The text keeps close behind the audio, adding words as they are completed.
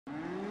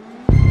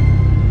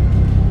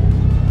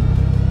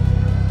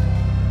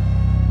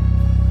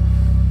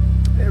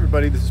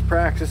everybody, this is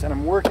Praxis, and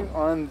I'm working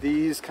on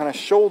these kind of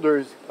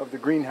shoulders of the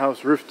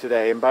greenhouse roof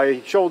today. And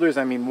by shoulders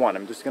I mean one.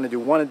 I'm just going to do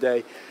one a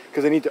day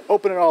because I need to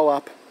open it all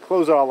up,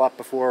 close it all up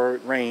before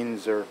it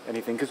rains or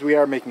anything, because we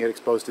are making it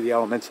exposed to the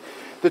elements.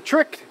 The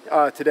trick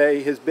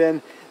today has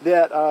been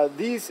that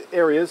these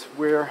areas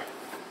where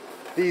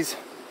these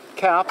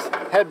caps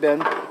had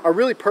been are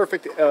really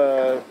perfect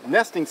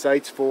nesting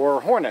sites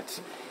for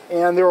hornets.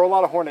 And there were a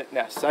lot of hornet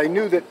nests. I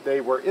knew that they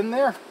were in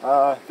there.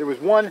 There was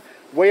one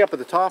way up at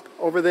the top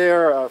over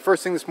there.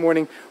 First thing this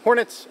morning,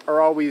 hornets are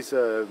always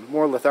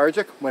more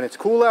lethargic when it's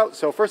cool out.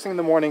 So first thing in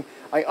the morning,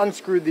 I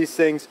unscrewed these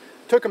things,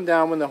 took them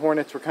down when the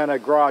hornets were kind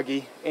of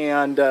groggy,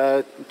 and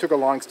took a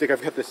long stick.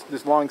 I've got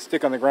this long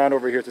stick on the ground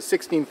over here. It's a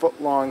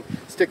 16-foot long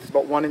stick that's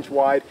about 1 inch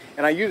wide,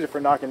 and I use it for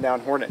knocking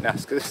down hornet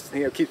nests because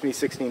it keeps me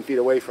 16 feet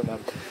away from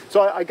them.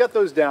 So I got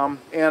those down,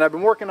 and I've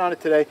been working on it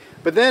today.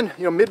 But then,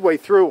 midway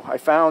through,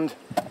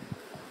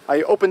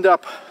 I opened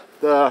up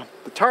the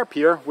tarp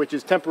here, which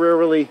is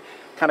temporarily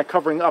kind of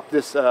covering up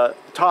this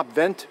top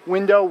vent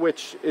window,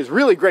 which is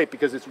really great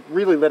because it's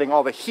really letting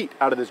all the heat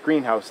out of this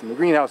greenhouse. And the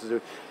greenhouses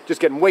are just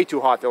getting way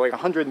too hot. They're like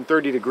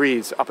 130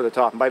 degrees up at the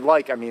top. And by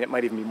I mean it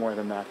might even be more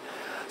than that.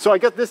 So I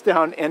got this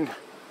down, and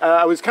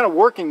I was kind of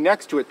working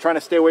next to it, trying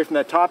to stay away from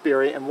that top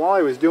area. And while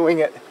I was doing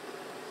it,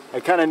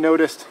 I kind of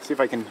noticed, see if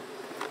I can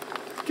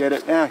get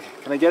it. Yeah,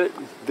 can I get it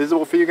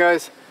visible for you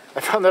guys? I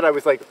found that I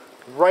was like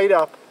right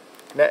up.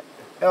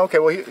 Okay,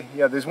 well,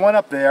 yeah, there's one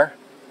up there,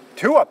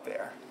 two up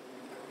there.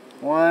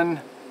 1,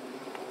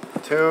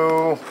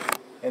 2,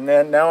 and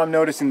then now I'm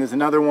noticing there's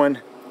another one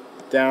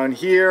down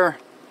here.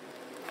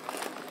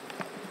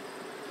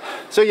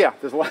 So yeah,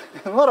 there's a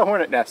lot of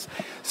hornet nests.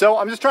 So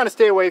I'm just trying to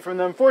stay away from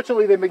them.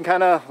 Fortunately, they've been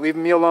kind of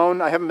leaving me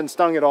alone. I haven't been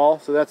stung at all,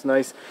 so that's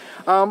nice.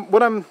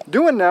 What I'm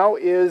doing now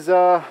is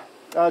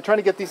trying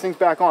to get these things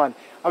back on.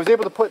 I was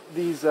able to put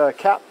these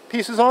cap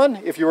pieces on,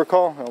 if you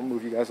recall. I'll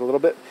move you guys a little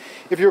bit.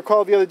 If you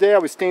recall, the other day I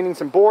was staining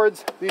some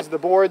boards. These are the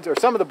boards, or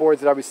some of the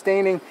boards that I was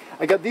staining.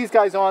 I got these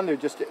guys on. They're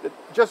just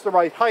the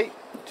right height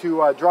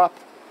to drop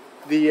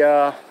the,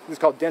 this is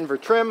called Denver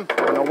trim. I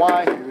don't know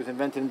why. It was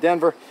invented in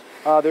Denver.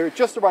 They're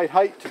just the right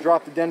height to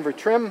drop the Denver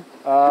trim,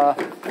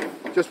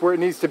 just where it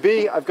needs to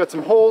be. I've got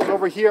some holes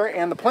over here,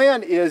 and the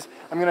plan is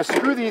I'm going to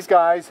screw these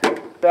guys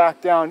back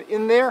down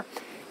in there.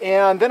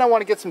 And then I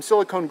want to get some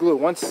silicone glue.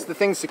 Once the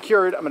thing's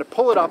secured, I'm going to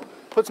pull it up,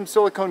 put some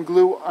silicone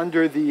glue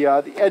under the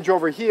edge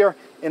over here,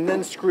 and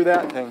then screw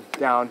that thing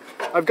down.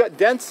 I've got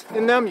dents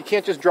in them. You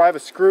can't just drive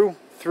a screw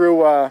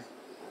through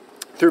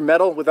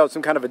metal without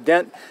some kind of a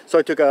dent. So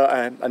I took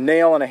a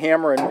nail and a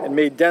hammer and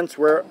made dents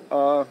where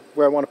I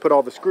want to put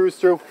all the screws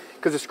through,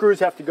 because the screws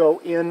have to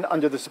go in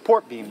under the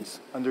support beams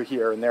under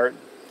here, and they're at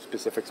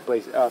specific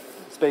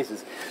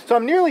spaces. So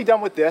I'm nearly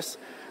done with this.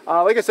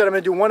 Like I said, I'm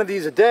going to do one of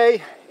these a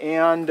day,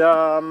 and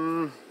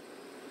the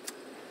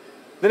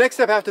next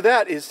step after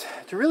that is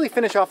to really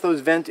finish off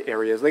those vent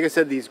areas. Like I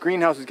said, these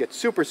greenhouses get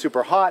super,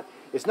 super hot.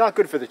 It's not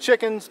good for the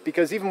chickens,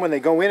 because even when they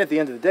go in at the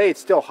end of the day,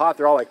 it's still hot.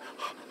 They're all like,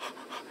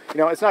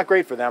 it's not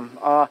great for them.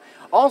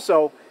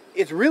 Also,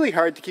 it's really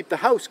hard to keep the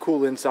house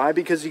cool inside,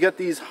 because you got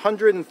these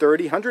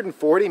 130,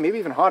 140, maybe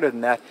even hotter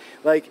than that,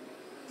 like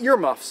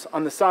earmuffs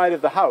on the side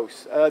of the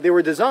house. They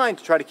were designed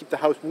to try to keep the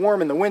house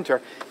warm in the winter,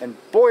 and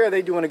boy are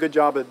they doing a good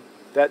job of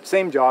that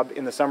same job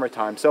in the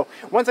summertime. So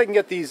once I can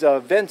get these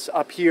vents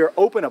up here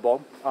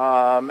openable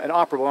and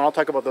operable, and I'll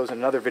talk about those in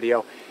another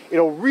video,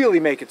 it'll really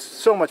make it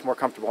so much more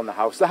comfortable in the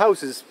house. The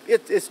house is,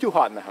 it's too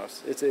hot in the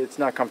house. It's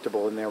not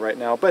comfortable in there right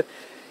now, but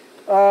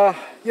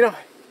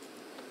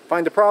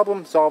find a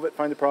problem, solve it,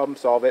 find a problem,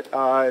 solve it.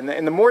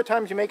 And the more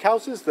times you make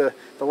houses, the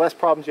less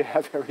problems you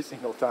have every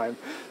single time.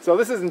 So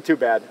this isn't too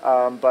bad.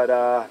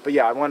 But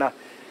yeah,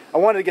 I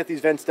wanted to get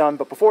these vents done,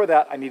 but before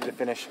that, I needed to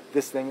finish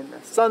this thing. And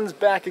the sun's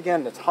back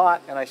again, it's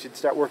hot, and I should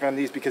start working on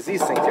these, because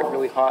these things get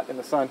really hot in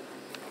the sun.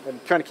 I'm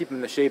trying to keep them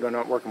in the shade when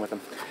I'm not working with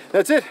them.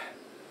 That's it.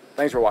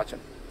 Thanks for watching.